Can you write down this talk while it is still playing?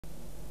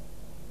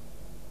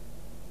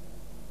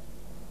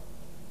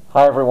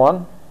Hi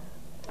everyone.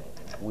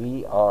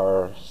 We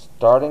are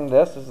starting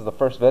this. This is the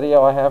first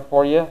video I have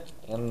for you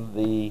in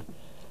the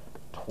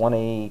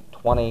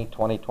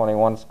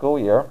 2020-2021 school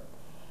year.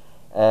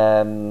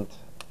 And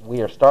we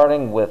are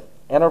starting with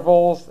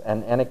intervals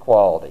and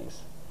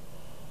inequalities.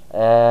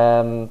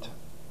 And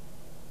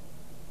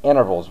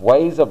intervals,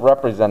 ways of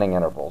representing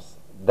intervals.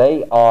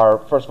 They are,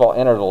 first of all,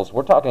 intervals.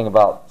 We're talking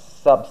about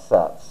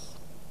subsets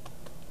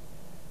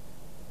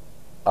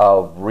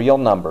of real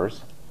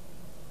numbers.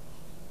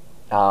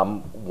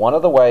 One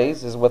of the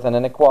ways is with an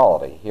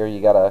inequality. Here you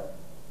got a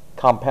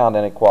compound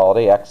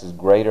inequality. X is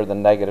greater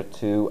than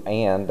 -2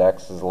 and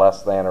x is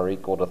less than or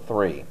equal to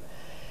 3.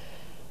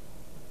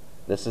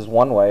 This is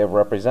one way of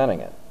representing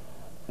it.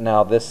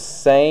 Now this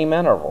same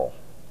interval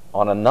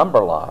on a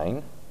number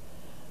line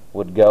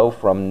would go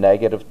from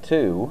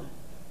 -2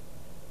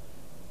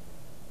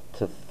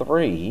 to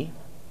 3,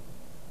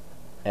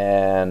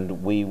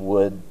 and we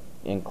would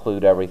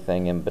include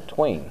everything in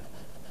between.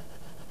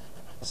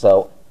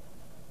 So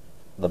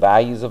the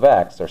values of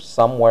x are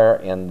somewhere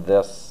in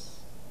this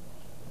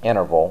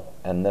interval,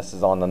 and this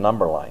is on the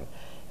number line.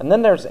 And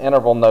then there's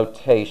interval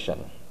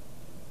notation.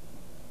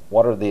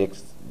 What are the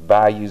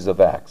values of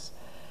x?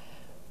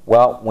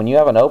 Well, when you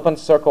have an open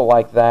circle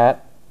like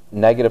that,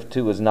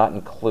 -2 is not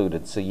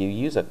included, so you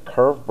use a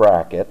curved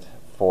bracket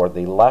for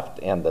the left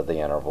end of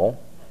the interval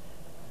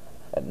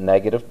at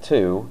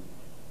 -2,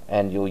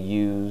 and you'll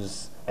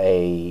use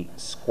a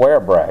square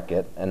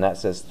bracket, and that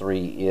says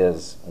 3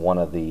 is one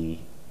of the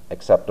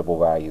acceptable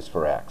values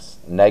for x.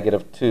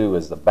 -2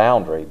 is the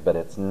boundary, but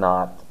it's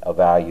not a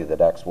value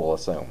that x will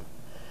assume.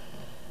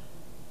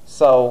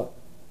 So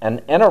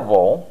an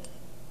interval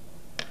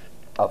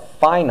of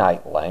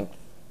finite length,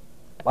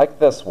 like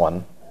this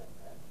one,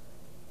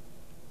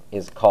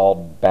 is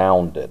called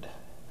bounded.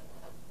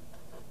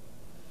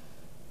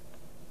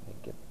 Let me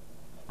get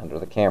under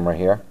the camera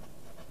here.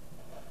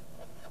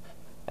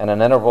 And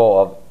an interval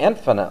of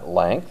infinite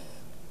length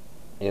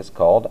is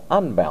called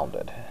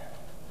unbounded.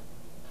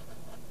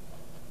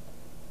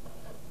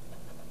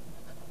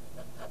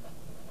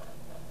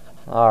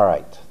 All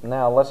right,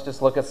 now let's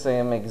just look at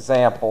some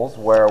examples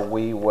where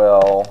we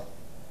will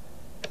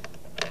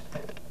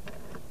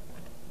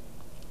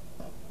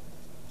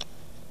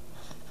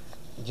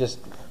just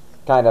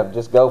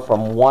go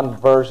from one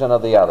version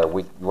of the other.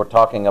 We're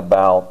talking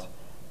about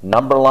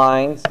number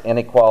lines,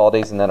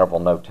 inequalities, and interval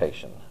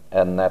notation,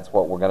 and that's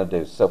what we're going to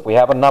do. So if we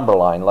have a number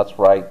line, let's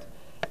write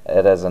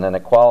it as an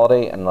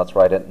inequality, and let's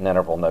write it in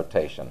interval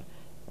notation.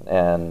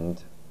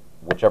 And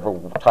whichever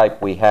type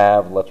we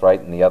have, let's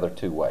write in the other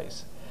two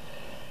ways.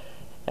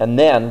 And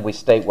then we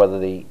state whether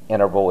the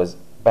interval is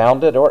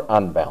bounded or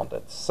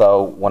unbounded.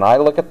 So when I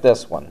look at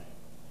this one,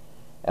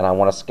 and I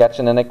want to sketch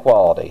an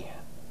inequality,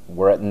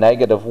 we're at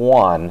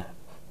 -1.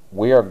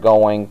 We are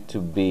going to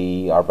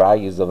be, our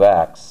values of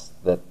x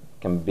that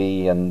can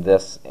be in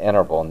this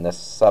interval, in this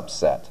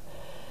subset,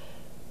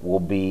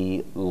 will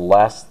be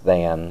less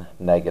than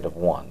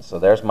 -1. So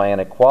there's my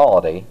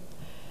inequality,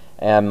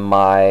 and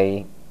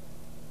my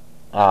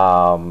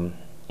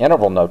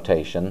interval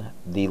notation,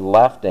 the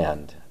left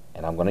end.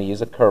 And I'm going to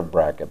use a curved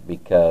bracket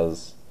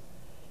because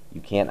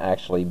you can't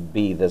actually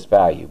be this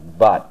value.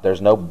 But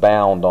there's no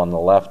bound on the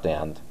left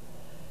end.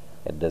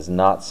 It does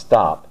not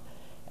stop.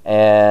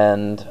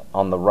 And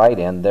on the right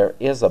end, there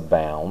is a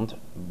bound,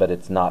 but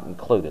it's not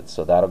included.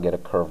 So that'll get a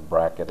curved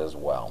bracket as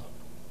well.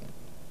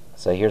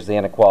 So here's the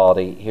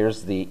inequality.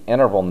 Here's the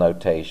interval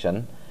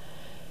notation.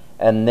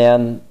 And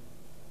then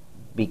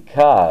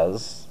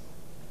because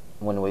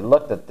when we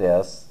looked at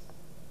this,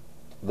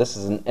 this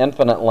is an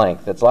infinite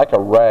length. It's like a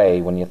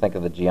ray when you think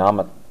of the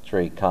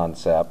geometry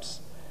concepts.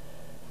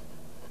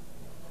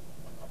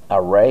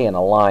 A ray in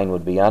a line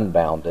would be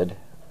unbounded,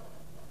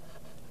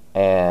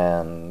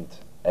 and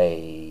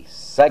a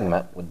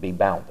segment would be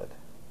bounded.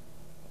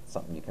 It's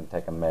something you can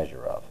take a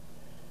measure of.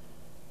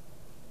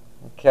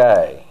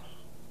 Okay.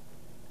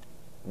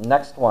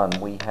 Next one,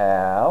 we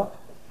have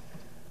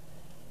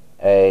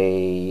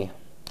an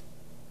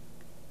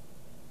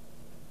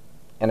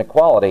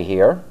inequality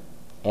here.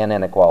 An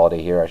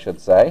inequality here, I should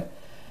say.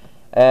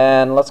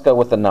 And let's go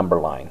with the number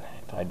line.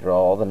 If I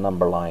draw the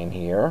number line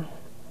here,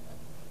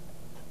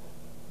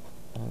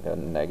 I'll go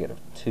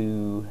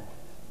 -2.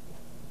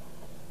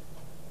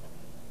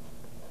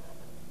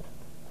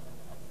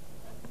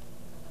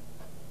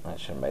 I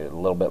should have made it a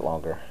little bit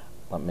longer.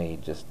 Let me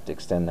just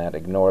extend that.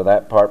 Ignore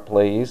that part,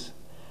 please.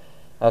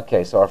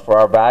 Okay, so for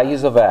our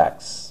values of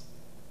x,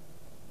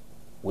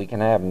 we can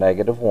have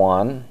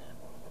 -1.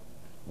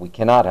 We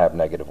cannot have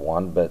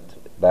 -1, but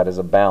that is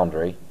a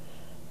boundary.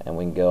 And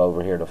we can go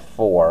over here to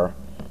 4,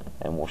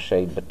 and we'll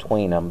shade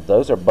between them.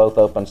 Those are both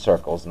open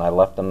circles, and I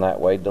left them that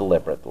way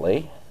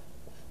deliberately.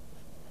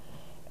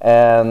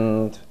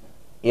 And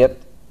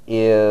it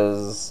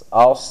is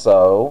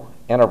also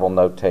interval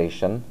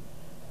notation.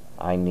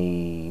 I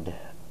need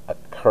a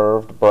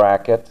curved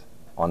bracket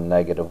on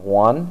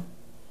 -1,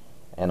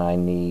 and I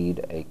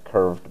need a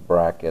curved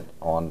bracket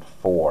on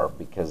 4,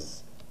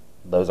 because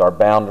those are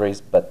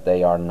boundaries, but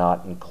they are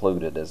not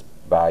included as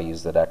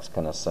values that x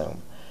can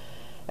assume.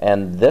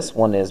 And this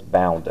one is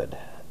bounded.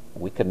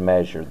 We could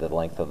measure the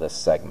length of this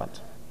segment.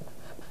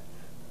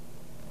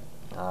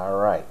 All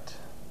right.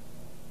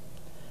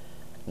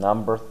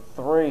 Number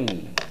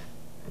 3.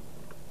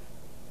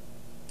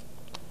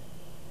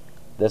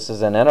 This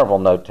is an interval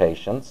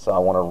notation, so I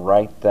want to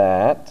write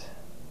that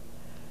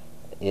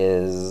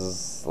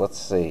is, let's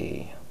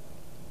see,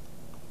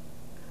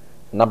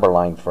 number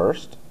line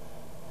first.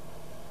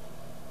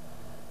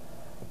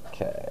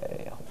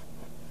 Okay.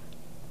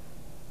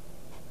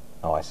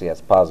 Oh, I see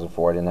that's positive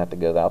 4. I didn't have to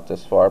go out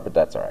this far, but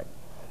that's all right.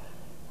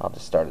 I'll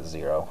just start at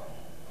 0.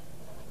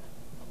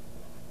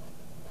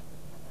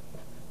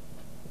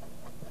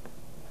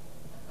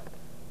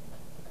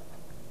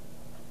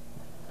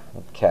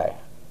 Okay.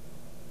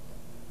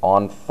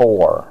 On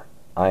 4,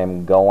 I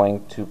am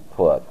going to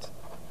put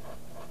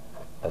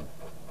a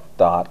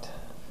dot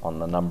on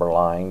the number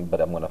line,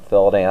 but I'm going to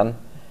fill it in,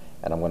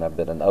 and I'm going to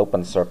put an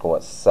open circle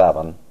at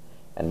 7,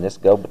 and this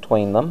go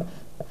between them.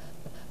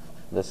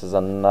 This is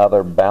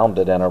another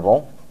bounded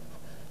interval,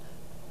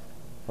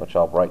 which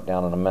I'll write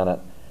down in a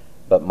minute.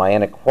 But my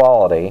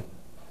inequality,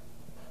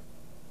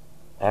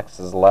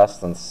 x is less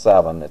than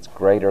 7. It's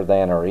greater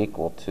than or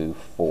equal to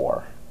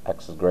 4.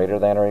 X is greater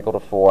than or equal to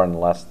 4 and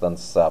less than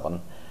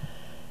 7.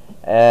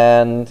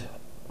 And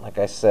like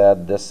I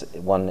said, this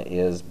one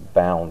is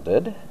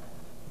bounded.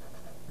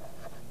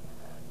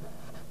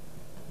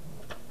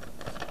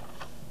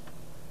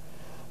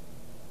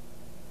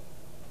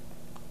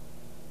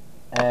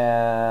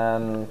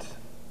 And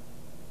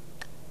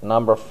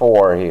number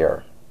 4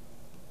 here,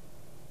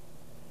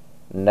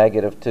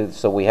 -2.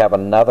 So we have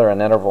an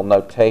interval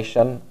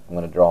notation. I'm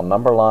going to draw a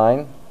number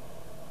line.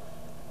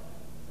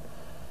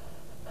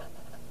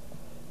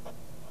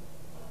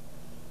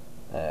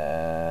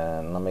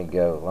 And let me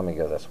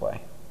go this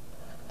way.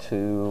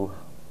 2,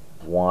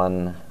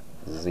 1,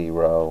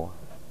 0,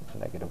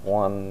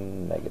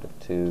 -1,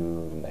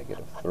 -2,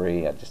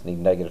 -3. I just need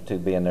 -2 to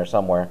be in there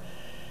somewhere.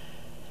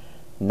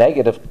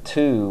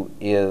 -2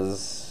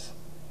 is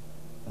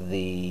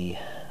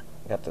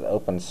got the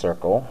open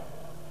circle,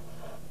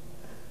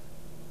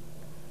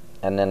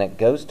 and then it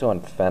goes to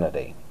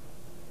infinity.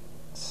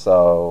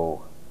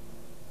 So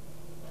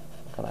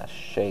I'm going to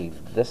shade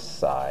this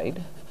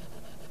side,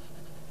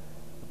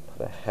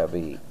 put a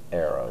heavy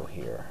arrow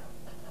here,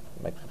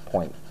 make the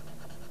point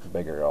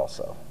bigger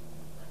also.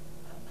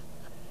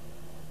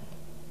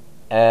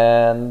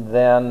 And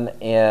then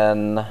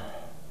in,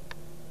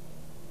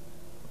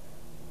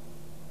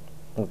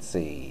 let's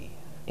see,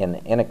 in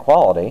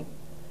inequality,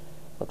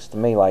 looks to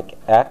me like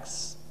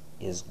x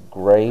is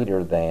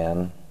greater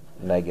than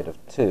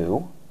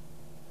 -2,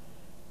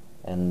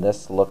 and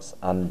this looks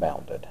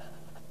unbounded.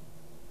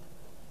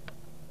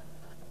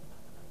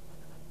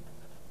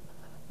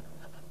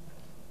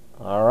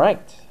 All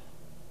right.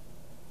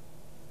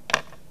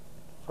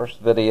 First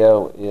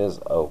video is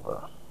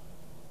over.